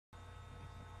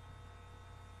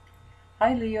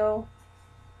Hi Leo,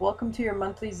 welcome to your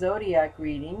monthly zodiac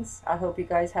readings. I hope you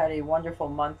guys had a wonderful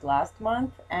month last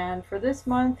month, and for this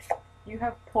month you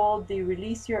have pulled the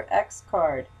Release Your Ex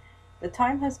card. The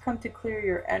time has come to clear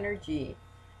your energy.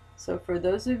 So for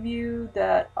those of you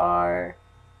that are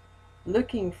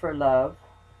looking for love,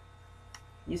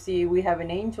 you see we have an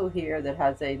angel here that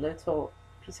has a little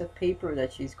piece of paper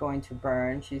that she's going to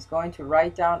burn. She's going to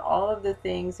write down all of the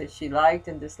things that she liked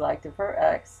and disliked of her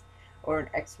ex or an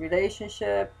ex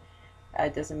relationship.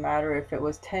 It doesn't matter if it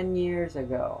was 10 years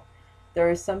ago. There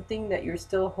is something that you're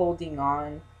still holding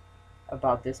on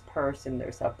about this person.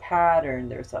 There's a pattern,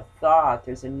 there's a thought,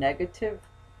 there's a negative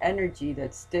energy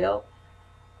that's still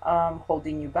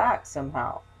holding you back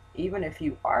somehow. Even if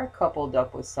you are coupled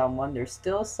up with someone, there's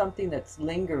still something that's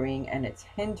lingering and it's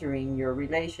hindering your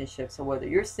relationship. So whether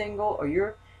you're single or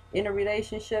you're in a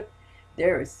relationship,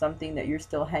 there is something that you're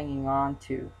still hanging on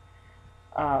to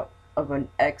of an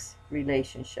ex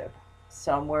relationship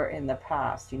somewhere in the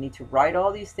past. You need to write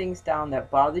all these things down that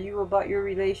bother you about your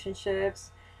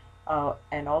relationships,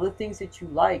 and all the things that you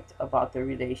liked about the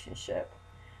relationship.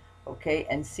 Okay,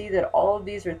 and see that all of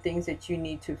these are things that you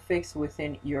need to fix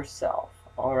within yourself.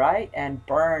 All right, and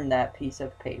burn that piece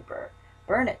of paper.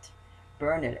 Burn it.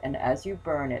 Burn it. And as you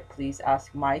burn it, please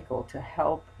ask Michael to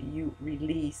help you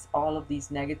release all of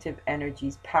these negative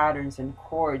energies, patterns, and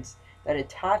cords that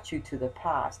attach you to the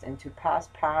past and to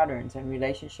past patterns and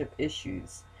relationship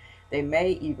issues. They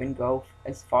may even go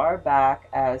as far back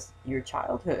as your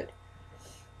childhood,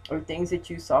 or things that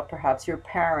you saw perhaps your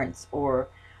parents or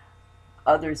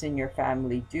others in your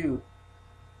family do.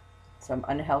 Some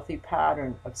unhealthy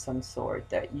pattern of some sort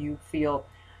that you feel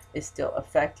is still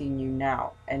affecting you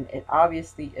now. And it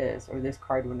obviously is, or this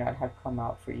card would not have come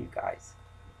out for you guys.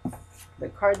 The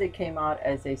card that came out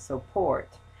as a support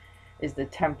is the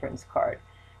Temperance card.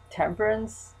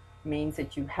 Temperance means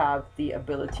that you have the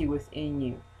ability within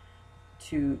you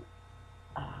to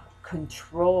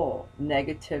control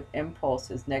negative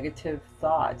impulses, negative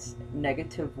thoughts,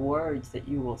 negative words that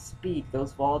you will speak,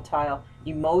 those volatile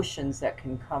emotions that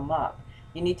can come up.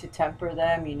 You need to temper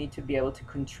them. You need to be able to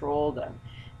control them.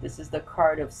 This is the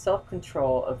card of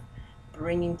self-control, of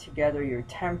bringing together your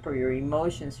temper, your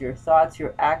emotions, your thoughts,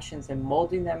 your actions, and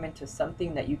molding them into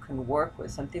something that you can work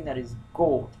with, something that is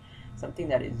gold, something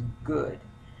that is good.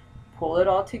 Pull it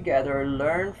all together,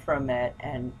 learn from it,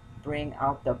 and bring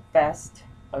out the best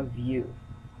of you.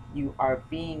 You are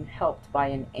being helped by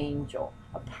an angel,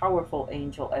 a powerful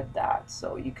angel at that.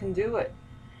 So you can do it.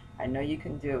 I know you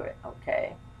can do it,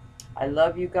 okay? I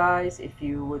love you guys. If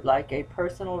you would like a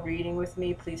personal reading with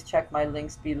me, please check my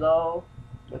links below.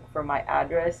 Look for my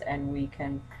address and we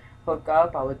can hook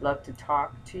up. I would love to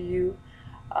talk to you.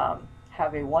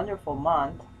 Have a wonderful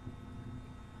month.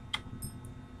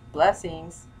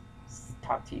 Blessings.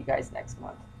 Talk to you guys next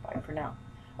month. Bye for now.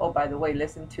 Oh, by the way,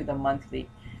 listen to the monthly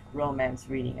romance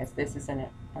reading, as this is an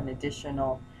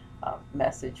additional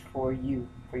message for you,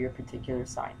 for your particular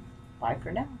sign. Bye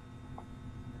for now.